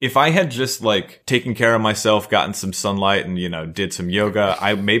if I had just like taken care of myself, gotten some sunlight and, did some yoga,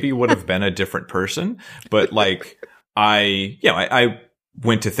 I maybe would have been a different person. But like I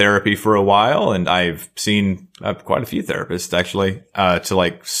went to therapy for a while, and I've seen quite a few therapists actually, to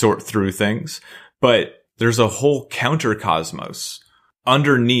like sort through things. But there's a whole countercosmos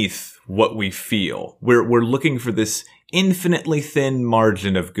underneath what we feel. We're looking for this infinitely thin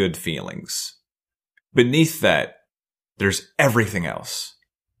margin of good feelings. Beneath that, there's everything else.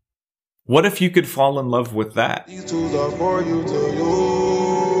 What if you could fall in love with that? These tools are for you to use.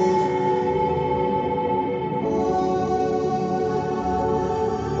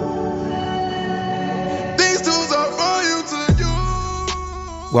 These tools are for you to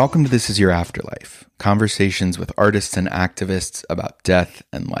use. Welcome to This Is Your Afterlife, conversations with artists and activists about death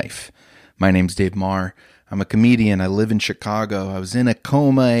and life. My name's Dave Marr. I'm a comedian. I live in Chicago. I was in a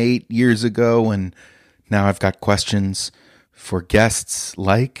coma 8 years ago, and now I've got questions for guests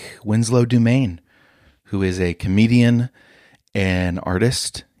like Winslow Dumaine, who is a comedian and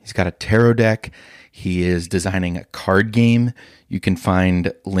artist. He's got a tarot deck. He is designing a card game. You can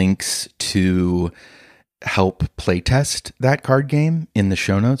find links to help playtest that card game in the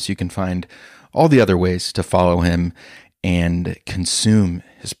show notes. You can find all the other ways to follow him and consume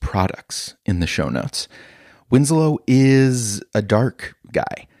his products in the show notes. Winslow is a dark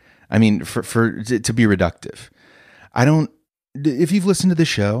guy. I mean, to be reductive. If you've listened to the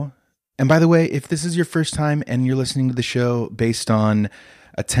show, and by the way, if this is your first time and you're listening to the show based on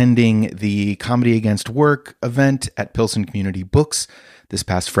attending the Comedy Against Work event at Pilsen Community Books this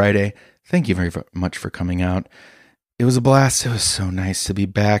past Friday, thank you very much for coming out. It was a blast. It was so nice to be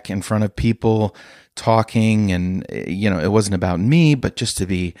back in front of people talking, and it wasn't about me, but just to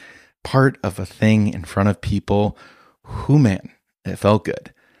be part of a thing in front of people who, man, it felt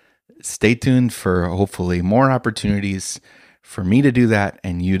good. Stay tuned for hopefully more opportunities for me to do that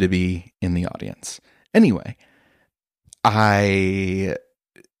and you to be in the audience. Anyway, if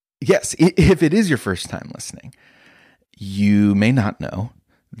it is your first time listening, you may not know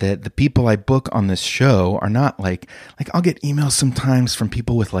that the people I book on this show are not like I'll get emails sometimes from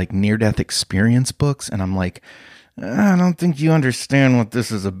people with like near-death experience books, and I'm like, I don't think you understand what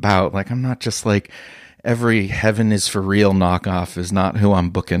this is about. Like, I'm not just like every Heaven is for Real knockoff is not who I'm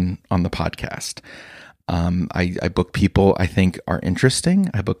booking on the podcast. I book people I think are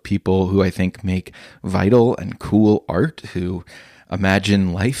interesting. I book people who I think make vital and cool art, who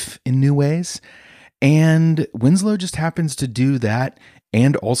imagine life in new ways. And Winslow just happens to do that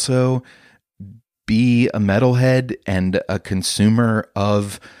and also be a metalhead and a consumer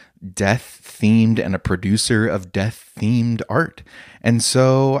of death-themed and a producer of death-themed art. And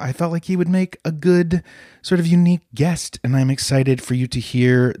so I felt like he would make a good sort of unique guest, and I'm excited for you to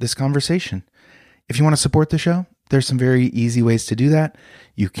hear this conversation. If you want to support the show, there's some very easy ways to do that.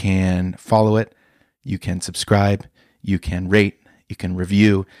 You can follow it, you can subscribe, you can rate, you can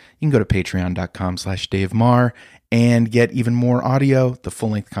review. You can go to patreon.com/Dave Marr and get even more audio, the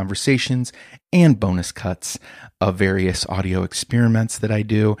full-length conversations, and bonus cuts of various audio experiments that I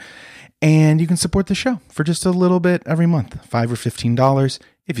do. And you can support the show for just a little bit every month, $5 or $15.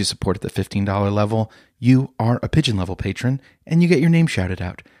 If you support at the $15 level, you are a pigeon level patron and you get your name shouted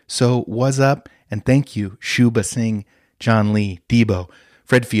out. So what's up? And thank you, Shuba Singh, John Lee, Debo,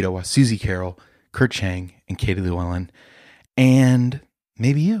 Fred Fidowa, Susie Carroll, Kurt Chang, and Katie Llewellyn. And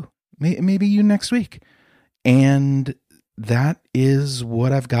maybe you next week. And that is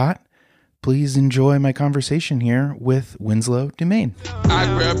what I've got. Please enjoy my conversation here with Winslow Dumaine. I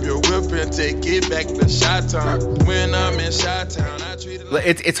grab your whip and take it back to Chi-Town. When I'm in Chi-Town, I treat it like...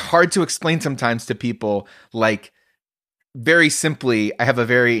 It's hard to explain sometimes to people, like, very simply, I have a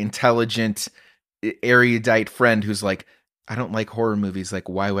very intelligent, erudite friend who's like, I don't like horror movies. Like,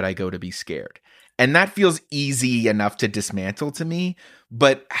 why would I go to be scared? And that feels easy enough to dismantle to me.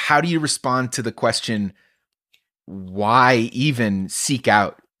 But how do you respond to the question, why even seek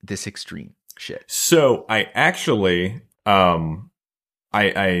out this extreme shit? So I actually,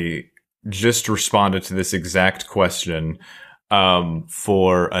 I just responded to this exact question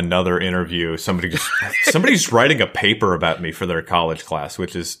for another interview. Somebody's writing a paper about me for their college class,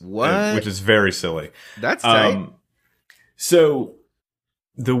 which is very silly. That's tight. So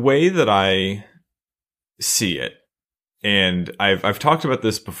the way that I see it, and I've talked about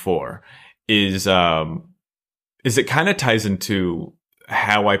this before, is it kind of ties into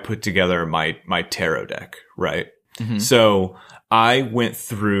how I put together my tarot deck, right? Mm-hmm. So I went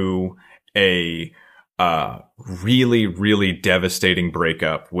through a really, really devastating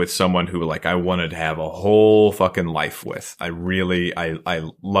breakup with someone who, like, I wanted to have a whole fucking life with. I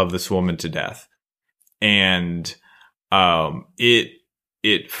love this woman to death. And it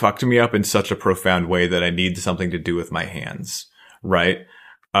it fucked me up in such a profound way that I needed something to do with my hands, right?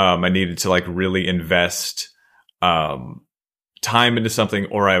 I needed to like really invest time into something,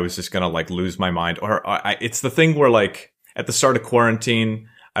 or I was just gonna like lose my mind. Or it's the thing where like at the start of quarantine,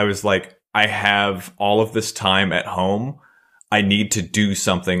 I was like, I have all of this time at home. I need to do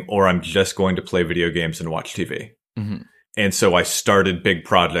something, or I'm just going to play video games and watch TV. Mm-hmm. And so I started big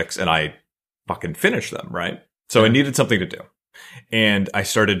projects and I fucking finished them, right? So I needed something to do. And I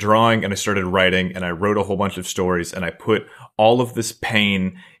started drawing and I started writing and I wrote a whole bunch of stories and I put all of this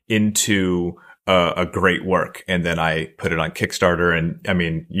pain into a great work. And then I put it on Kickstarter. And I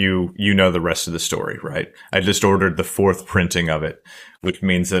mean, you know the rest of the story, right? I just ordered the 4th printing of it, which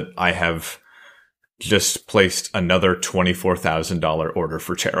means that I have just placed another $24,000 order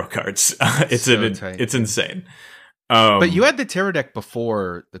for tarot cards. It's insane. But you had the tarot deck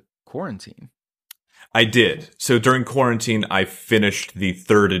before the quarantine. I did. So during quarantine, I finished the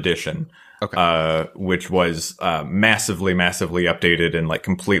 3rd edition, which was massively updated and like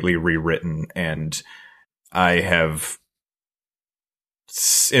completely rewritten. And I have,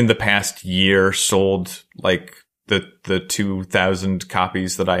 in the past year, sold like the 2,000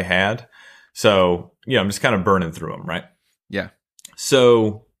 copies that I had. So yeah, I'm just kind of burning through them, right? Yeah.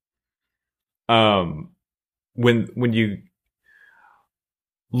 So, when you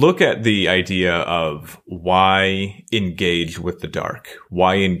look at the idea of why engage with the dark,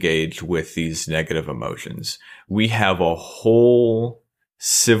 why engage with these negative emotions, we have a whole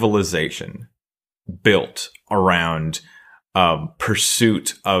civilization built around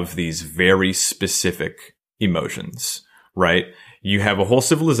pursuit of these very specific emotions, right? You have a whole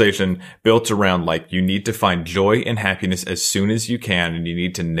civilization built around like you need to find joy and happiness as soon as you can, and you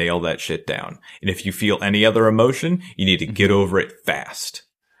need to nail that shit down. And if you feel any other emotion, you need to get over it fast.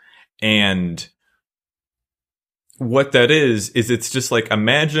 And what that is it's just like,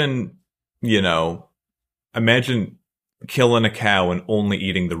 imagine killing a cow and only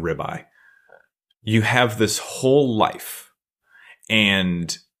eating the ribeye. You have this whole life.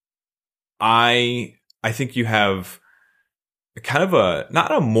 And I think you have kind of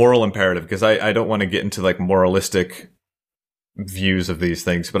not a moral imperative, because I don't want to get into like moralistic views of these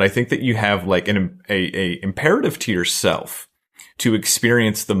things, but I think that you have like a imperative to yourself to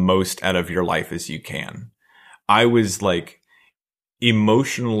experience the most out of your life as you can. I was like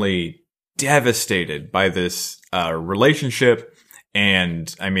emotionally devastated by this relationship,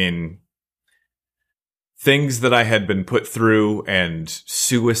 and I mean, things that I had been put through, and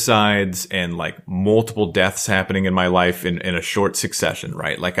suicides, and like multiple deaths happening in my life in a short succession,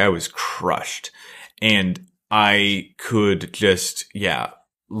 right? Like I was crushed, and I could just,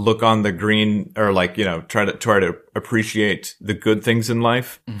 look on the green, or like, try to appreciate the good things in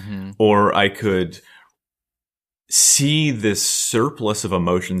life. Mm-hmm. Or I could see this surplus of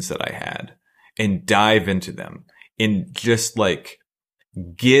emotions that I had and dive into them and just like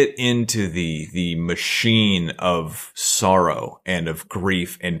get into the machine of sorrow and of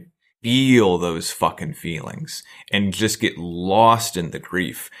grief and feel those fucking feelings and just get lost in the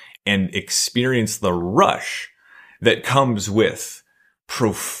grief and experience the rush that comes with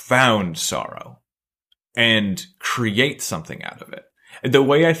profound sorrow and create something out of it. And the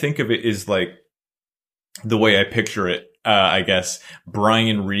way I think of it is like the way I picture it. I guess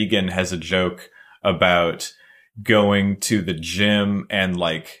Brian Regan has a joke about going to the gym and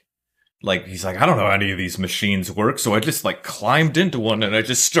like he's like, I don't know how any of these machines work, so I just like climbed into one and I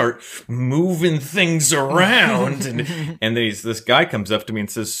just start moving things around. and then this guy comes up to me and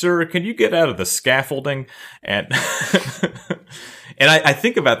says, "Sir, can you get out of the scaffolding?" And and I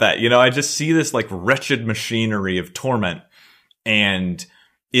think about that, I just see this like wretched machinery of torment, and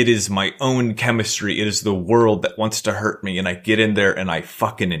it is my own chemistry. It is the world that wants to hurt me, and I get in there and I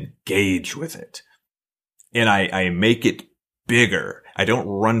fucking engage with it. And I make it bigger. I don't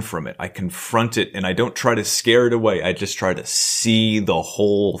run from it. I confront it, and I don't try to scare it away. I just try to see the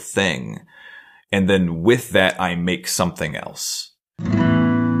whole thing. And then with that, I make something else.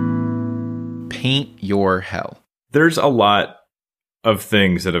 Paint your hell. There's a lot of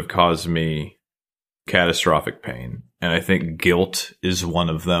things that have caused me catastrophic pain. And I think guilt is one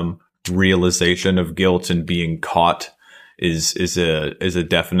of them. Realization of guilt and being caught is a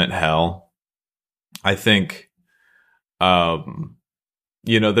definite hell. I think,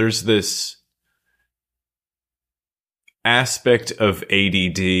 there's this aspect of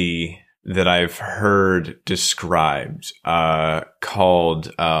ADD that I've heard described,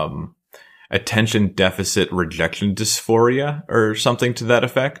 called, attention deficit rejection dysphoria or something to that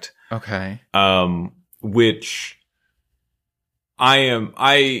effect. Okay. Which I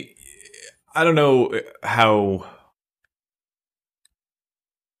don't know how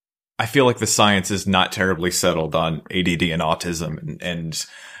I feel like the science is not terribly settled on ADD and autism and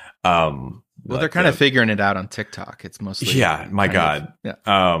well, they're kind of figuring it out on TikTok. It's mostly my God.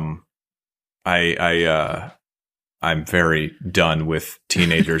 I'm very done with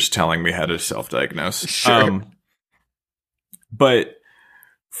teenagers telling me how to self-diagnose. Sure. But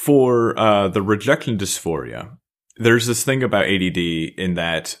for the rejection dysphoria, there's this thing about ADD in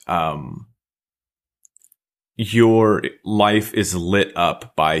that your life is lit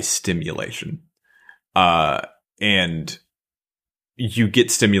up by stimulation. And you get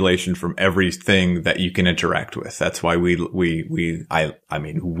stimulation from everything that you can interact with. That's why that's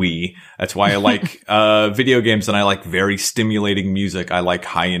why I like video games, and I like very stimulating music. I like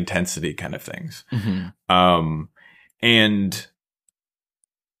high intensity kind of things. Mm-hmm. And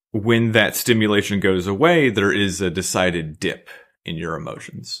when that stimulation goes away, there is a decided dip in your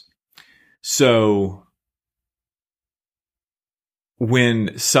emotions. So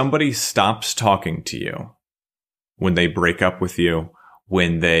when somebody stops talking to you, when they break up with you,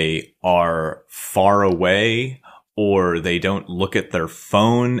 when they are far away, or they don't look at their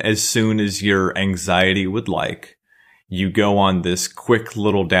phone as soon as your anxiety would like, you go on this quick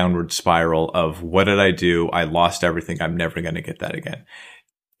little downward spiral of, what did I do? I lost everything. I'm never going to get that again.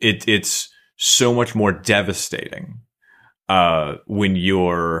 It's so much more devastating when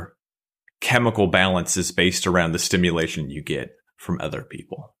your chemical balance is based around the stimulation you get from other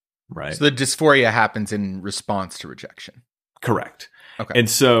people. Right. So the dysphoria happens in response to rejection. Correct. Okay. And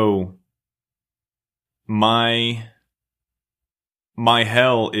so my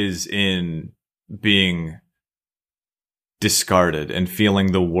hell is in being discarded and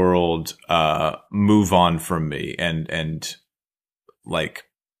feeling the world move on from me and like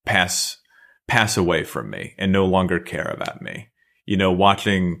pass away from me and no longer care about me. You know,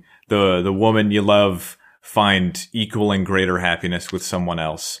 watching the woman you love find equal and greater happiness with someone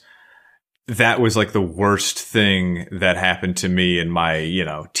else. That was like the worst thing that happened to me in my,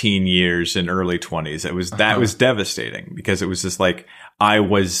 teen years and early 20s. That was devastating, because it was just like,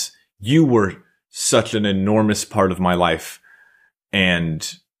 you were such an enormous part of my life.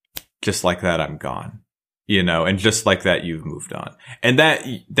 And just like that, I'm gone, and just like that, you've moved on. And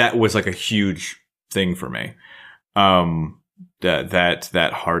that was like a huge thing for me.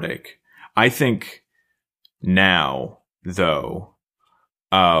 That heartache. I think now, though,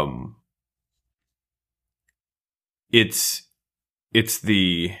 it's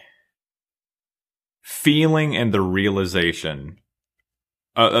the feeling and the realization,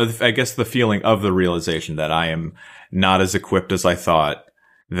 I guess the feeling of the realization that I am not as equipped as I thought,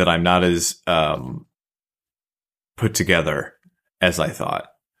 that I'm not as put together as I thought,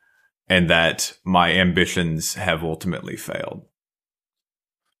 and that my ambitions have ultimately failed.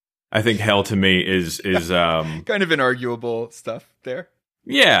 I think hell to me is kind of inarguable stuff there.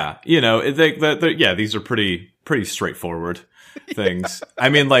 Yeah, these are pretty straightforward things. Yeah. I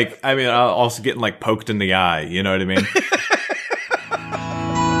mean, also getting like poked in the eye. You know what I mean?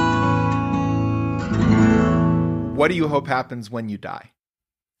 What do you hope happens when you die?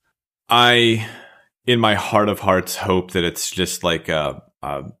 I, in my heart of hearts, hope that it's just like a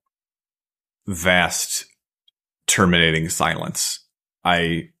vast, terminating silence.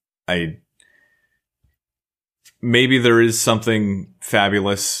 Maybe there is something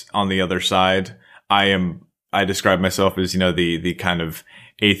fabulous on the other side. I describe myself as, the kind of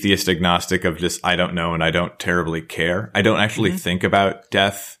atheist agnostic of just, I don't know and I don't terribly care. I don't actually think about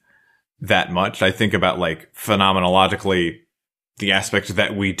death that much. I think about like phenomenologically the aspect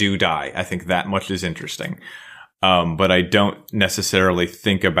that we do die. I think that much is interesting. But I don't necessarily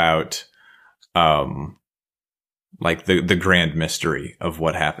think about, like the grand mystery of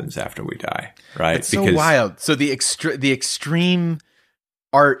what happens after we die, right? It's so wild. So the extreme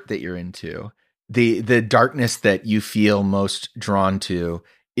art that you're into, the darkness that you feel most drawn to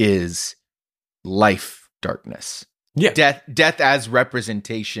is life darkness. Yeah. Death as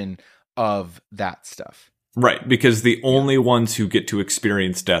representation of that stuff. Right, because the only ones who get to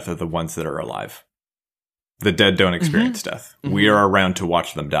experience death are the ones that are alive. The dead don't experience death. Mm-hmm. We are around to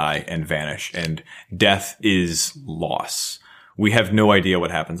watch them die and vanish, and death is loss. We have no idea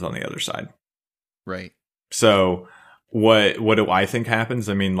what happens on the other side. Right. So what do I think happens?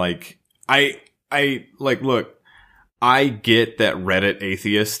 I mean, like, look, I get that Reddit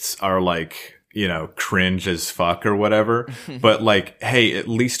atheists are like, cringe as fuck or whatever, but like, hey, at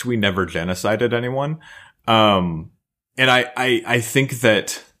least we never genocided anyone. And I think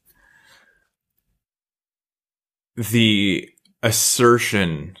that the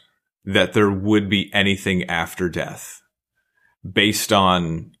assertion that there would be anything after death based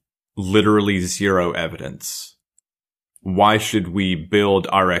on literally zero evidence why should we build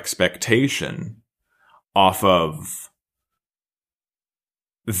our expectation off of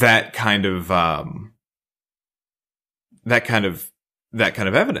that kind of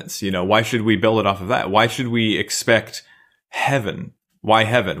evidence? You know, why should we build it off of that? Why should we expect heaven? Why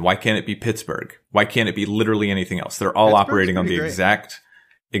heaven? Why can't it be Pittsburgh? Why can't it be literally anything else? They're all operating on the exact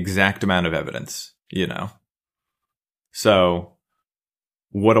amount of evidence, you know? So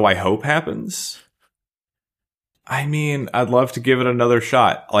what do I hope happens? I mean, I'd love to give it another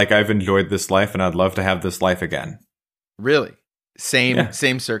shot. Like, I've enjoyed this life and I'd love to have this life again. Really?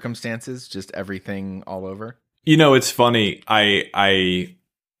 Same circumstances, just everything all over? You know, it's funny. I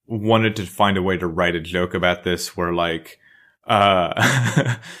wanted to find a way to write a joke about this where like,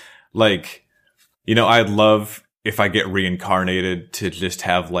 like, you know, I'd love if I get reincarnated to just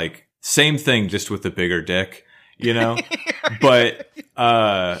have like same thing, just with a bigger dick, you know, but,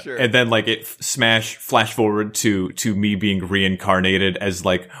 sure. And then like it flash forward to me being reincarnated as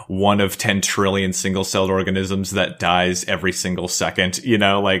like one of 10 trillion single celled organisms that dies every single second, you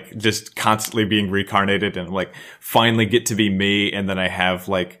know, like just constantly being reincarnated and like finally get to be me. And then I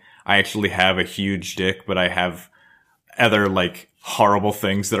actually have a huge dick, but I have other like horrible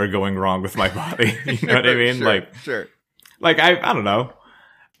things that are going wrong with my body. You know what I mean? Sure. Like I don't know.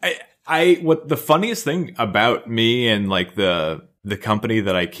 What the funniest thing about me and like the company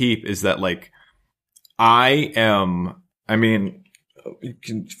that I keep is that like I mean, you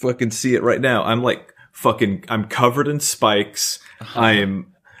can fucking see it right now. I'm covered in spikes. Uh-huh.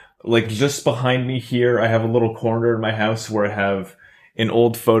 I'm like just behind me here. I have a little corner in my house where I have an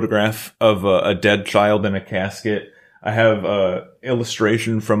old photograph of a dead child in a casket. I have a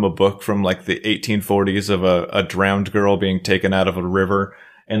illustration from a book from like the 1840s of a drowned girl being taken out of a river.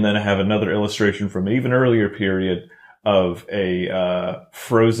 And then I have another illustration from an even earlier period of a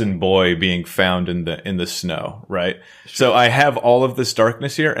frozen boy being found in the snow, right? Sure. So I have all of this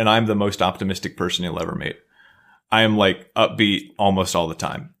darkness here, and I'm the most optimistic person you'll ever meet. I am like upbeat almost all the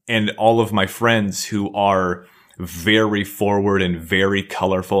time. And all of my friends who are very forward and very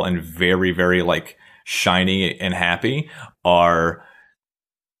colorful and very, very like shiny and happy are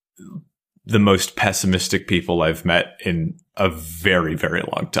the most pessimistic people I've met in a very, very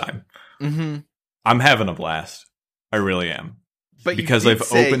long time. Mm-hmm. I'm having a blast. I really am. But because I've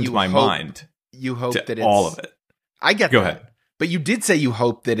opened my mind. You hope to that it's all of it. I get Go that. ahead. But you did say you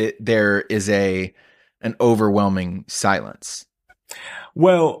hope that there is an overwhelming silence.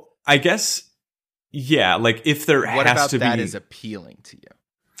 Well, I guess, yeah. Like if there what has about to that be, is appealing to you?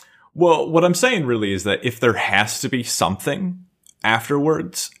 Well, what I'm saying really is that if there has to be something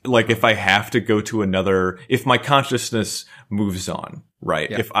afterwards, like if I have to go to if my consciousness moves on, right?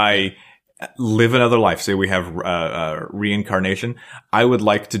 Yeah. If I live another life, say we have reincarnation, I would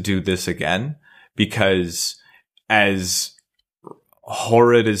like to do this again, because as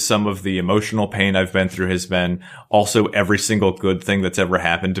horrid as some of the emotional pain I've been through has been, also every single good thing that's ever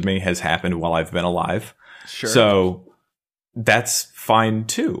happened to me has happened while I've been alive. Sure. So that's fine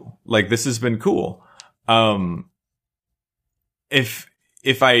too. Like this has been cool. If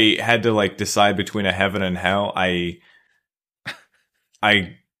I had to like decide between a heaven and hell,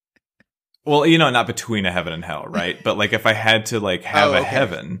 well, you know, not between a heaven and hell, right? But like if I had to like have a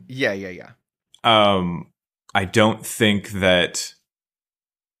heaven. Yeah. I don't think that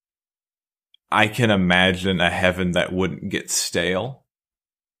I can imagine a heaven that wouldn't get stale.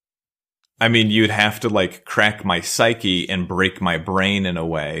 I mean, you'd have to like crack my psyche and break my brain in a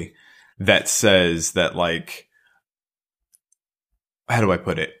way that says that like, how do I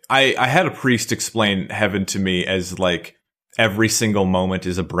put it? I had a priest explain heaven to me as like every single moment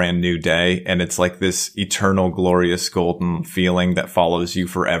is a brand new day. And it's like this eternal, glorious, golden feeling that follows you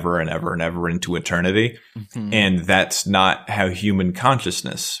forever and ever and ever into eternity. Mm-hmm. And that's not how human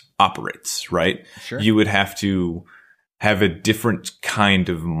consciousness operates, right? Sure. You would have to have a different kind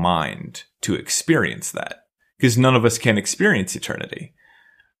of mind to experience that, because none of us can experience eternity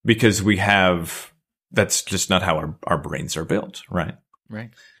because that's just not how our brains are built, right? Right.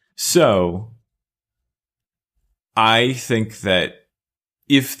 So I think that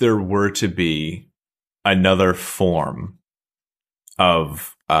if there were to be another form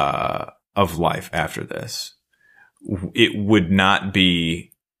of life after this, it would not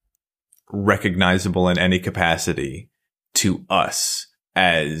be recognizable in any capacity to us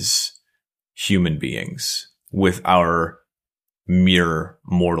as human beings with our mere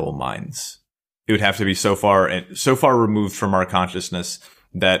mortal minds. It would have to be so far removed from our consciousness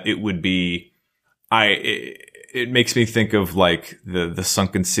that it would be, it makes me think of like the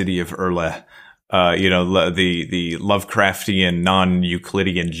sunken city of Urla, the Lovecraftian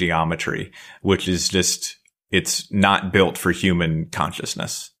non-Euclidean geometry, which is just it's not built for human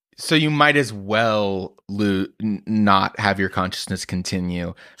consciousness. So you might as well not have your consciousness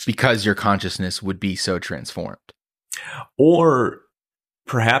continue because your consciousness would be so transformed. Or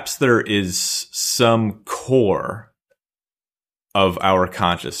perhaps there is some core of our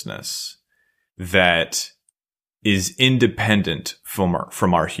consciousness that is independent from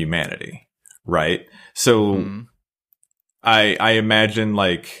our humanity, right? So I imagine,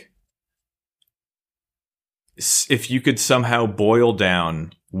 like, if you could somehow boil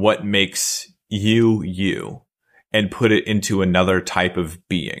down what makes you and put it into another type of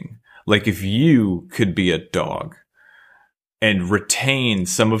being, like if you could be a dog and retain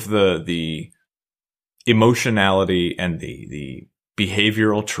some of the emotionality and the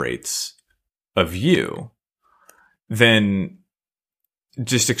behavioral traits of you, then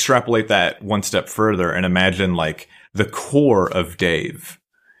just extrapolate that one step further and imagine, like, the core of Dave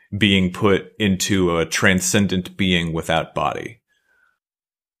being put into a transcendent being without body.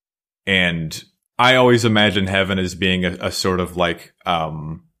 And I always imagine heaven as being a sort of like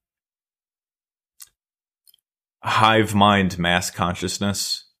hive mind mass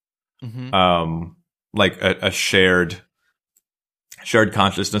consciousness, like a shared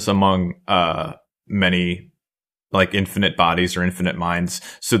consciousness among many, like, infinite bodies or infinite minds,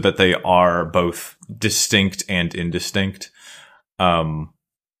 so that they are both distinct and indistinct.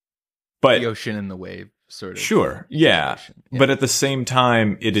 But the ocean and the wave, sort of. Sure, yeah. But at the same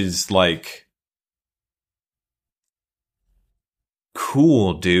time, it is like,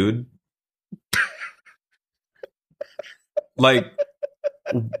 cool, dude. Like,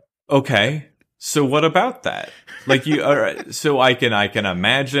 okay, so what about that? Like, you, all right, so I can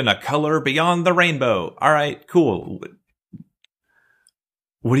imagine a color beyond the rainbow. All right, cool.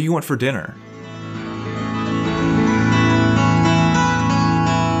 What do you want for dinner?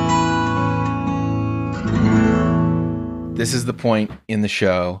 This is the point in the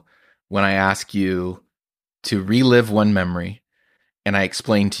show when I ask you to relive one memory, and I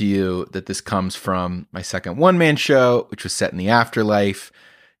explain to you that this comes from my second one-man show, which was set in the afterlife,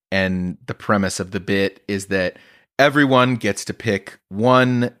 and the premise of the bit is that everyone gets to pick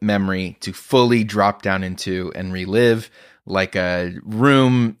one memory to fully drop down into and relive, like a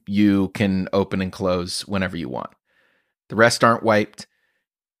room you can open and close whenever you want. The rest aren't wiped,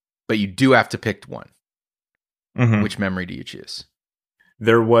 but you do have to pick one. Mm-hmm. Which memory do you choose?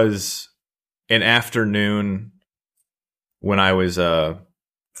 There was an afternoon when I was a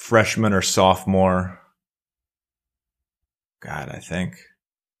freshman or sophomore, I think,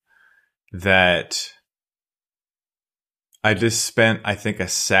 that I just spent, I think, a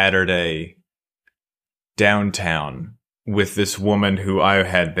Saturday downtown with this woman who I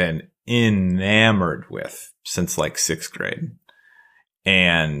had been enamored with since like 6th grade.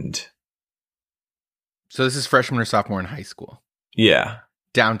 And so this is freshman or sophomore in high school? Yeah.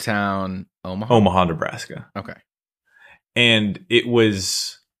 Downtown Omaha? Omaha, Nebraska. Okay. And it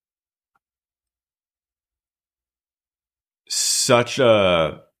was such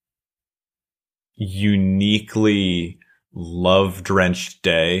a uniquely love-drenched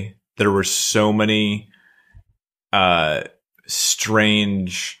day. There were so many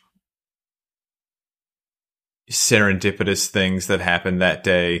strange, serendipitous things that happened that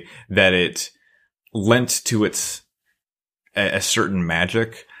day that it lent to its a certain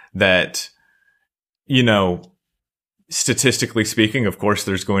magic that, you know, statistically speaking, of course,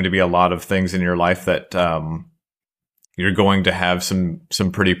 there's going to be a lot of things in your life that you're going to have some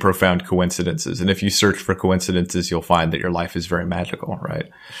pretty profound coincidences. And if you search for coincidences, you'll find that your life is very magical, right?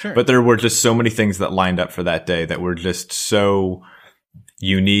 Sure. But there were just so many things that lined up for that day that were just so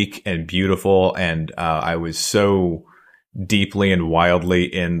unique and beautiful. And I was so deeply and wildly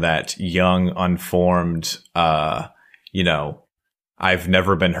in that young, unformed, you know, I've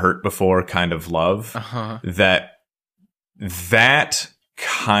never been hurt before kind of love, that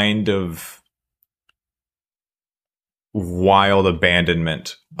kind of wild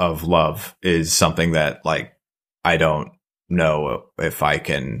abandonment of love is something that, like, I don't know if I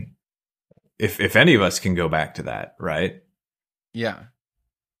can, if any of us can go back to that, right? Yeah.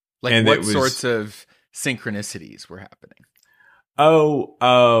 Like, and what sorts of synchronicities were happening?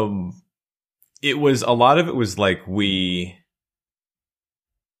 It was, a lot of it was like we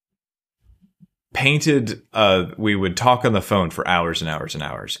painted, we would talk on the phone for hours and hours and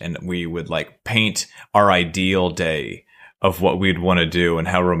hours, and we would like paint our ideal day of what we'd want to do and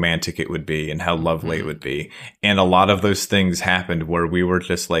how romantic it would be and how lovely it would be. And a lot of those things happened where we were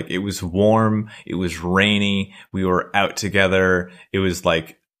just like, it was warm, it was rainy, we were out together. It was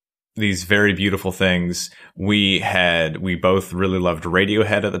like these very beautiful things. We both really loved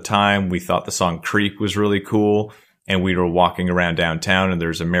Radiohead at the time. We thought the song Creep was really cool. And we were walking around downtown and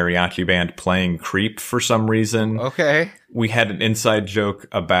there's a mariachi band playing Creep for some reason. Okay. We had an inside joke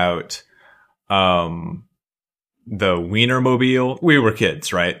about, the Wienermobile. We were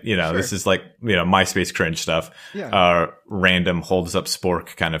kids, right? You know, This is like, MySpace cringe stuff. Yeah. Random holds up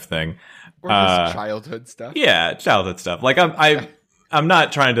spork kind of thing. Or just childhood stuff. Yeah, childhood stuff. Like I'm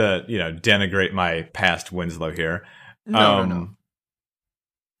not trying to, denigrate my past Winslow here. No.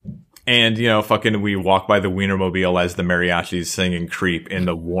 And, we walk by the Wienermobile as the mariachis singing Creep in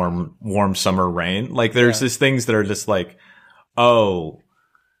the warm summer rain. Like, there's these things that are just like, oh,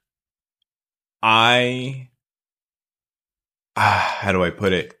 how do I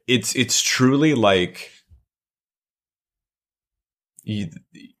put it? It's truly like,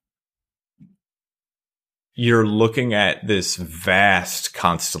 you're looking at this vast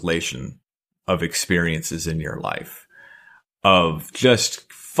constellation of experiences in your life of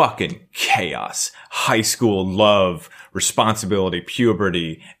just fucking chaos, high school love, responsibility,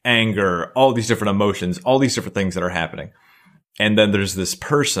 puberty, anger, all these different emotions, all these different things that are happening. And then there's this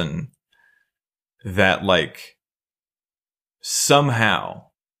person that, like, somehow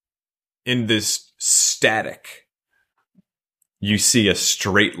in this static, you see a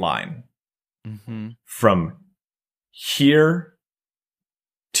straight line from here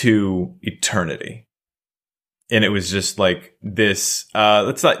to eternity. And it was just like this,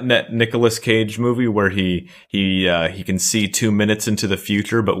 that's that Nicolas Cage movie where he can see 2 minutes into the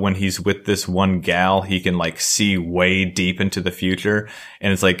future, but when he's with this one gal, he can like see way deep into the future.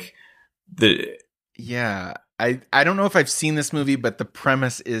 And it's like yeah, I don't know if I've seen this movie, but the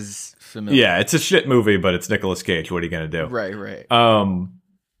premise is familiar. Yeah, it's a shit movie, but it's Nicolas Cage. What are you going to do? Right.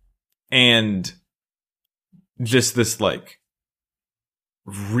 And just this like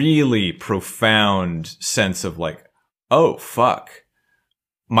really profound sense of like, oh, fuck.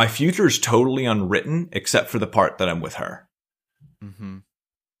 My future is totally unwritten except for the part that I'm with her. Mm-hmm.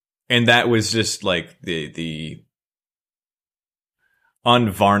 And that was just like the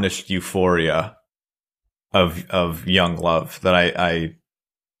unvarnished euphoria of young love that I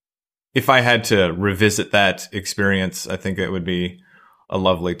if I had to revisit that experience, I think it would be a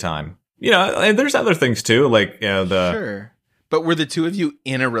lovely time. And there's other things too, like Sure. But were the two of you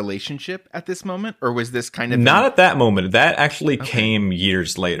in a relationship at this moment, or was this kind of not at that moment? That actually came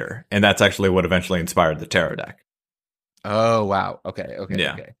years later, and that's actually what eventually inspired the tarot deck. Oh wow! Okay.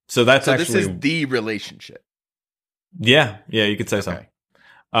 Yeah. Okay. So that's so actually this is the relationship. Yeah, you could say so.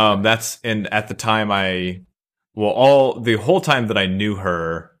 That's and at the time the whole time that I knew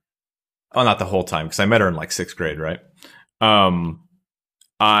her. Oh, not the whole time because I met her in like 6th grade, right?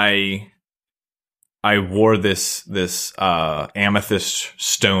 I wore this amethyst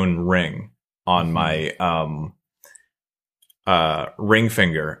stone ring on my ring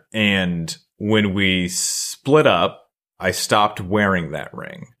finger, and when we split up, I stopped wearing that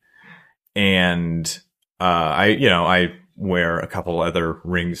ring, and I wear a couple other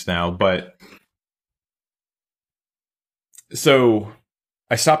rings now, but so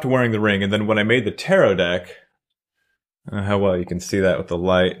I stopped wearing the ring, and then when I made the tarot deck, I don't know how well you can see that with the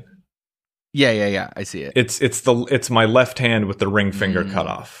light. Yeah. I see it. It's my left hand with the ring finger cut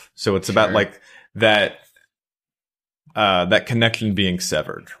off. So it's about like that connection being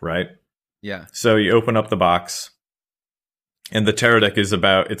severed, right? Yeah. So you open up the box, and the tarot deck is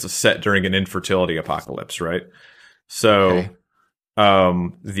it's a set during an infertility apocalypse, right? So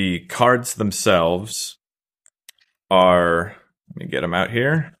the cards themselves are, let me get them out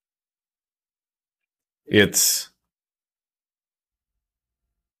here. It's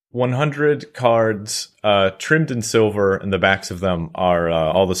 100 cards, trimmed in silver, and the backs of them are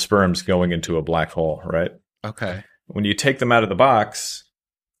all the sperms going into a black hole, right? Okay. When you take them out of the box,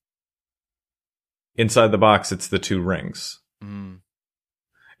 inside the box, it's the 2 rings. And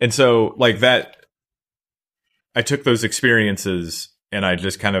so, like that, I took those experiences and I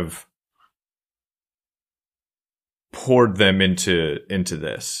just kind of poured them into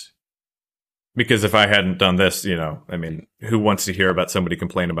this. Because if I hadn't done this, I mean, who wants to hear about somebody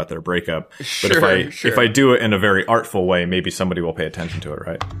complain about their breakup? But if I do it in a very artful way, maybe somebody will pay attention to it,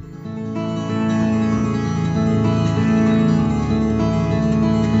 right?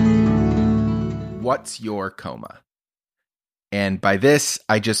 What's your coma? And by this,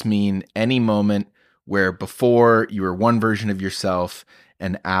 I just mean any moment where before you were one version of yourself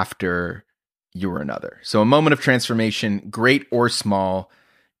and after you were another. So a moment of transformation, great or small,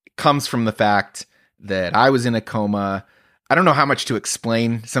 comes from the fact that I was in a coma. I don't know how much to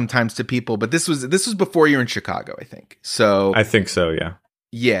explain sometimes to people, but this was before you were in Chicago, I think. So I think so, yeah.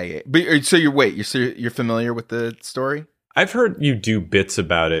 Yeah. But so you're familiar with the story? I've heard you do bits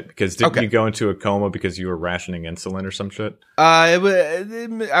about it because didn't you go into a coma because you were rationing insulin or some shit? I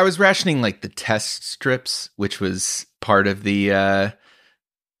was rationing like the test strips, which was part of the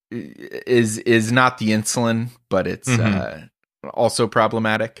is not the insulin, but it's also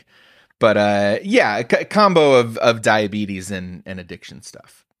problematic. But a combo of diabetes and addiction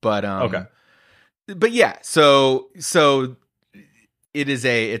stuff. But but yeah, so it's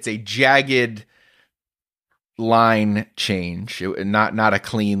a jagged line change, not a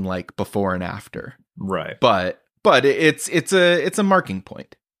clean like before and after, right? But it's a marking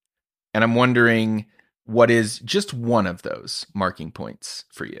point, and I'm wondering what is just one of those marking points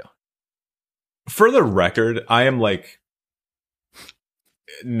for you. For the record, I am like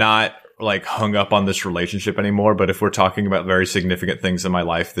not like hung up on this relationship anymore, but if we're talking about very significant things in my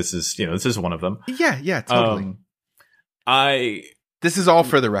life, this is one of them. Yeah, totally. This is all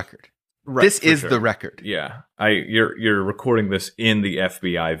for the record. Right, this is the record. Yeah. You're recording this in the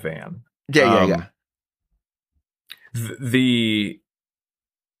FBI van. Yeah.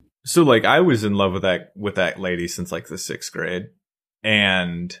 So like I was in love with that lady since like the 6th grade,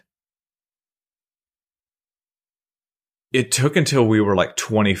 and it took until we were like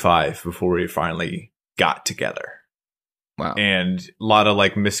 25 before we finally got together. Wow. And a lot of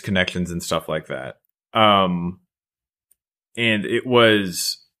like misconnections and stuff like that. And it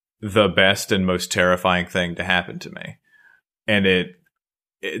was the best and most terrifying thing to happen to me. And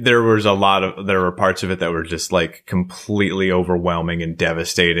there were parts of it that were just like completely overwhelming and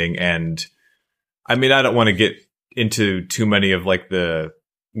devastating. And I mean, I don't want to get into too many of like the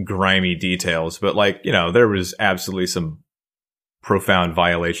grimy details, but like, there was absolutely some profound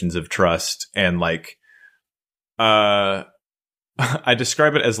violations of trust. And like, I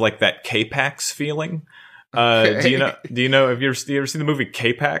describe it as like that K-Pax feeling. Do you know, have you ever seen the movie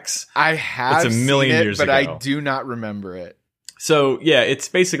K-Pax? I have. It's a million years but ago. I do not remember it. So yeah,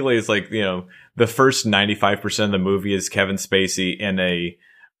 it's like, the first 95% of the movie is Kevin Spacey in a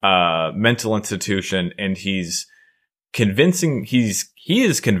mental institution, and he is convinced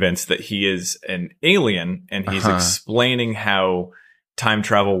that he is an alien, and he's explaining how time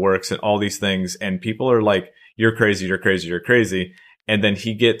travel works and all these things, and people are like, you're crazy, you're crazy, you're crazy. And then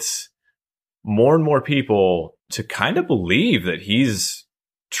he gets more and more people to kind of believe that he's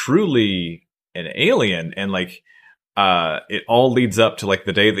truly an alien, and like it all leads up to like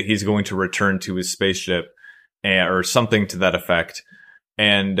the day that he's going to return to his spaceship or something to that effect.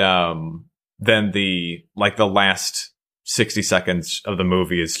 And then the last 60 seconds of the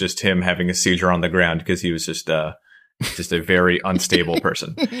movie is just him having a seizure on the ground because he was just a very unstable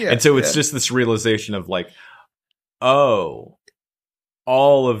person. And so it's just this realization of like, oh,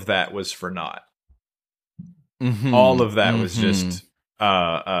 all of that was for naught. Mm-hmm. All of that was just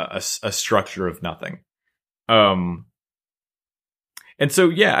a structure of nothing. And so,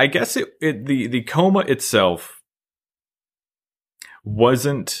 yeah, I guess the coma itself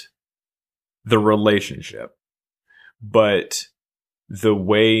wasn't the relationship, but the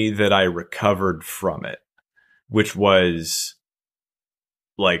way that I recovered from it, which was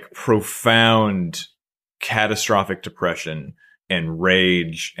like profound, catastrophic depression and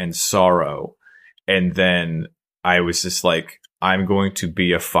rage and sorrow. And then I was just like, I'm going to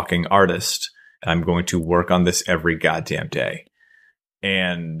be a fucking artist. I'm going to work on this every goddamn day.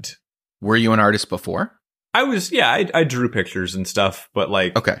 And were you an artist before? I was, yeah, I drew pictures and stuff, but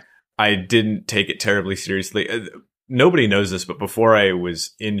like, okay, I didn't take it terribly seriously. Nobody knows this, but before I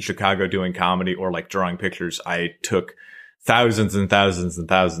was in Chicago doing comedy or like drawing pictures, I took thousands and thousands and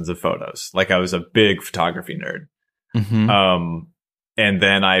thousands of photos. Like I was a big photography nerd. Mm-hmm. And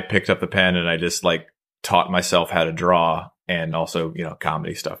then I picked up the pen and I just like taught myself how to draw and also,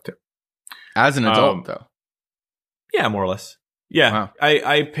 comedy stuff too. As an adult though. Yeah, more or less. Yeah. Wow.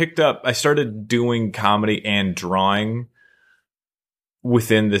 I started doing comedy and drawing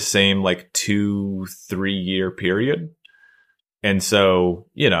within the same like 2-3 year period. And so,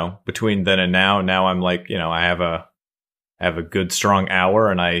 between then and now I'm like, I have a good strong hour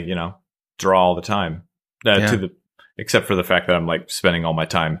and I, draw all the time except for the fact that I'm like spending all my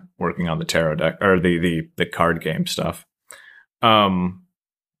time working on the tarot deck or the card game stuff. And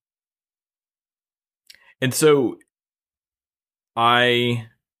so I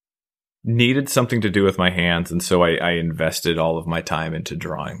needed something to do with my hands. And so I invested all of my time into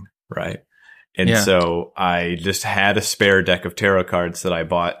drawing. Right. And so I just had a spare deck of tarot cards that I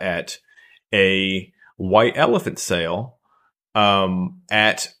bought at a white elephant sale,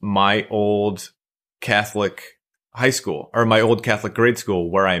 at my old Catholic high school or my old Catholic grade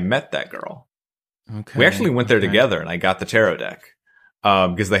school where I met that girl. Okay. We actually went there together and I got the tarot deck.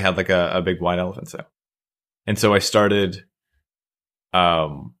 because they had like a big white elephant sale. And so I started,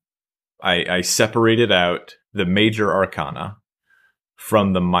 I separated out the major arcana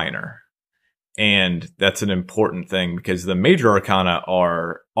from the minor. And that's an important thing because the major arcana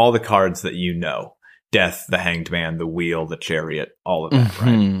are all the cards that you know. Death, the Hanged Man, the Wheel, the Chariot, all of that,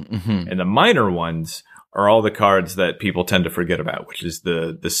 right? Mm-hmm. And the minor ones are all the cards that people tend to forget about, which is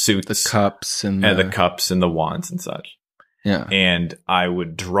the suits, the cups, and the cups and the wands and such. Yeah. And I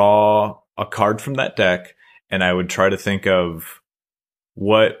would draw a card from that deck, and I would try to think of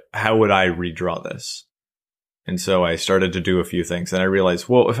how would I redraw this? And so I started to do a few things, and I realized,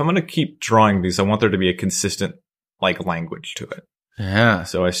 well, if I'm going to keep drawing these, I want there to be a consistent like language to it. Yeah.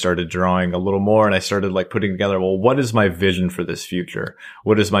 So I started drawing a little more, and I started like putting together, well, what is my vision for this future?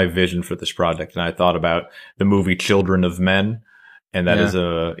 What is my vision for this project? And I thought about the movie Children of Men. And that is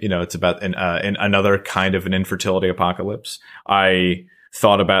it's about another kind of an infertility apocalypse. I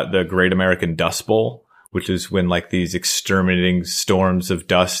thought about the Great American Dust Bowl, which is when like these exterminating storms of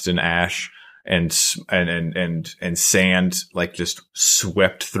dust and ash and sand like just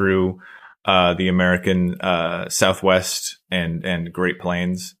swept through the American Southwest and Great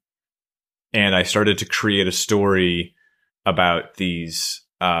Plains. And I started to create a story about these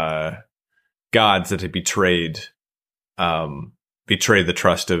gods that had betrayed the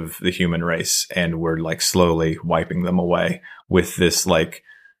trust of the human race and were like slowly wiping them away with this like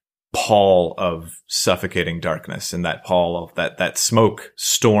pall of suffocating darkness. And that pall of that smoke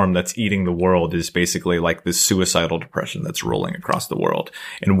storm that's eating the world is basically like this suicidal depression that's rolling across the world.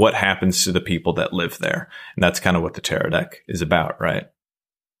 And what happens to the people that live there? And that's kind of what the tarot deck is about, right?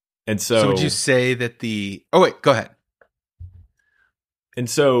 And so would you say that oh wait, go ahead. And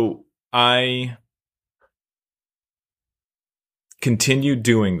so I continued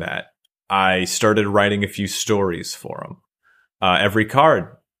doing that. I started writing a few stories for them. Every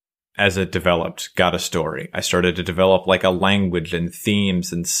card, as it developed, got a story. I started to develop like a language and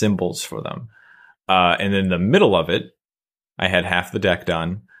themes and symbols for them. And in the middle of it, I had half the deck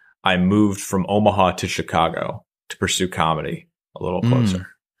done. I moved from Omaha to Chicago to pursue comedy a little closer.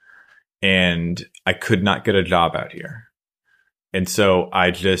 And I could not get a job out here. And so I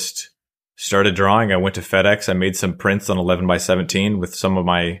just started drawing. I went to FedEx. I made some prints on 11x17 with some of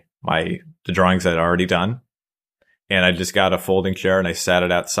the drawings I'd already done. And I just got a folding chair and I sat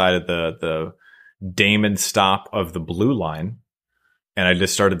it outside of the Damon stop of the Blue Line. And I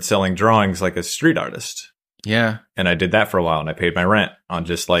just started selling drawings like a street artist. Yeah. And I did that for a while, and I paid my rent on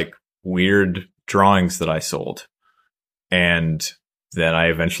just like weird drawings that I sold. And then I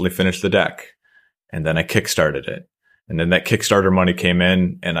eventually finished the deck, and then I kickstarted it. And then that Kickstarter money came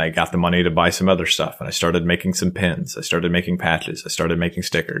in, and I got the money to buy some other stuff. And I started making some pins. I started making patches. I started making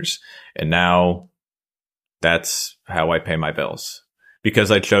stickers. And now that's how I pay my bills,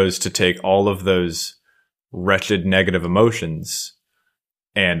 because I chose to take all of those wretched negative emotions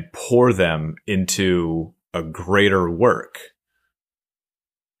and pour them into a greater work.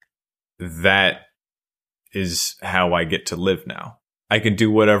 That is how I get to live now. I can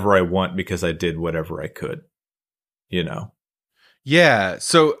do whatever I want because I did whatever I could, you know? Yeah.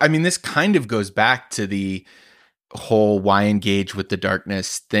 So, I mean, this kind of goes back to the whole why engage with the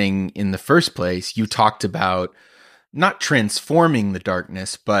darkness thing in the first place. You talked about not transforming the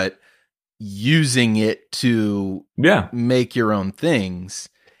darkness, but using it to make your own things.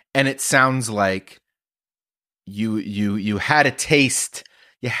 And it sounds like you had a taste.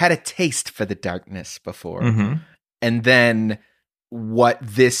 You had a taste for the darkness before. Mm-hmm. And then what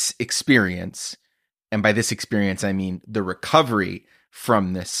this experience, and by this experience, I mean the recovery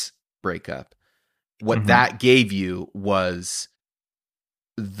from this breakup, what that gave you was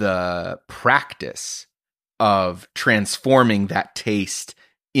the practice of transforming that taste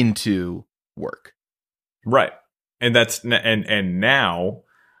into work. Right. And and now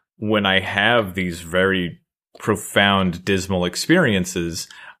when I have these very profound, dismal experiences,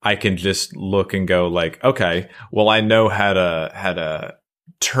 I can just look and go like, okay, well, I know how to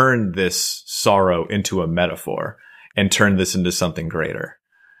turn this sorrow into a metaphor and turn this into something greater.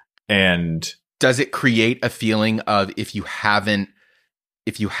 And does it create a feeling of if you haven't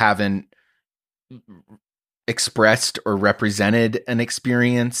expressed or represented an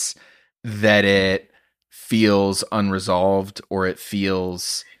experience, that it feels unresolved, or it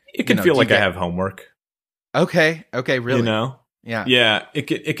feels it can feel like I have homework. Okay, really? You know? Yeah. Yeah,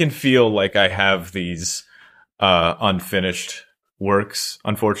 it can feel like I have these unfinished works,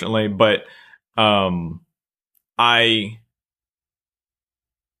 unfortunately, but I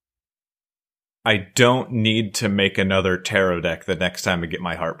don't need to make another tarot deck the next time I get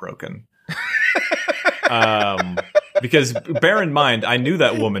my heart broken. Because bear in mind, I knew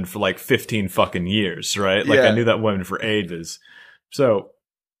that woman for like 15 fucking years, right? Like I knew that woman for ages. So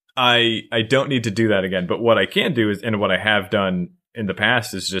I don't need to do that again. But what I can do is, and what I have done in the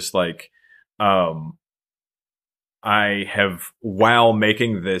past is just like, I have, while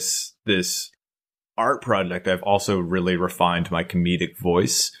making this art project, I've also really refined my comedic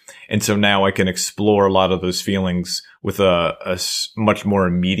voice. And so now I can explore a lot of those feelings with a much more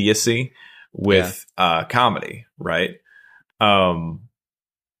immediacy with comedy, right? And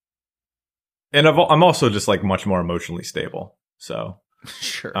I'm also just like much more emotionally stable. So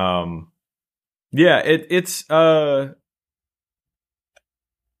Sure. yeah, it's I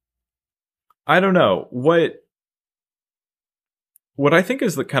don't know what I think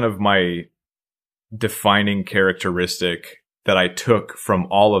is the kind of my defining characteristic that I took from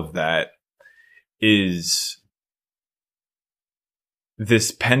all of that is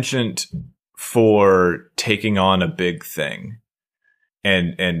this penchant for taking on a big thing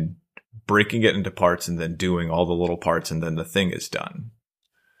and breaking it into parts and then doing all the little parts and then the thing is done.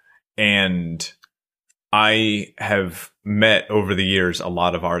 And I have met over the years a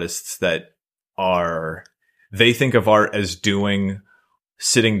lot of artists that they think of art as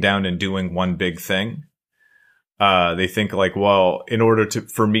sitting down and doing one big thing. They think like, well, in order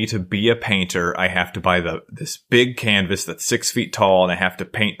for me to be a painter, I have to buy this big canvas that's 6 feet tall and I have to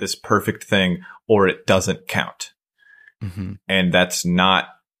paint this perfect thing or it doesn't count. Mm-hmm. And that's not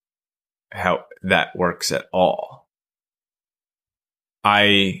how that works at all.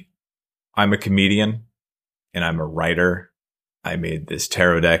 I'm a comedian and I'm a writer. I made this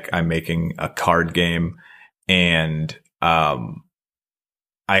tarot deck. I'm making a card game and,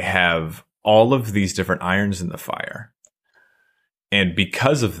 I have all of these different irons in the fire. And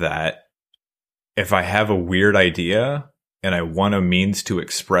because of that, if I have a weird idea and I want a means to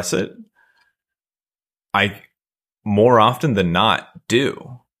express it, I more often than not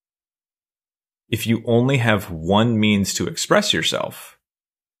do. If you only have one means to express yourself,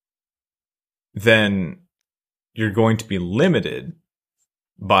 then you're going to be limited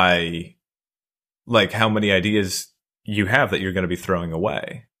by like how many ideas you have that you're going to be throwing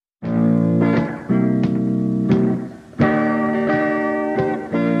away.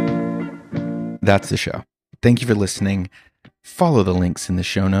 That's the show. Thank you for listening. Follow the links in the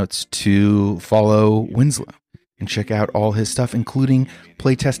show notes to follow Winslow and check out all his stuff, including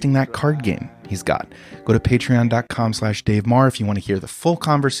playtesting that card game he's got. Go to patreon.com/Dave Marr if you want to hear the full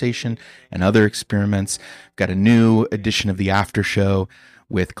conversation and other experiments. Got a new edition of the After Show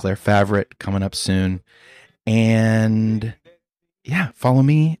with Claire Favret coming up soon. And yeah, follow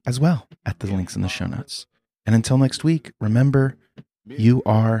me as well at the links in the show notes. And until next week, remember, you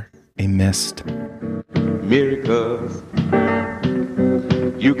are a mist. Miracles,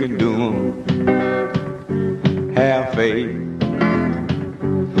 you can do them. Have faith.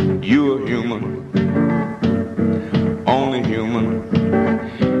 You're human, only human,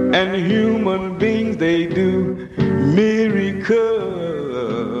 and human beings they do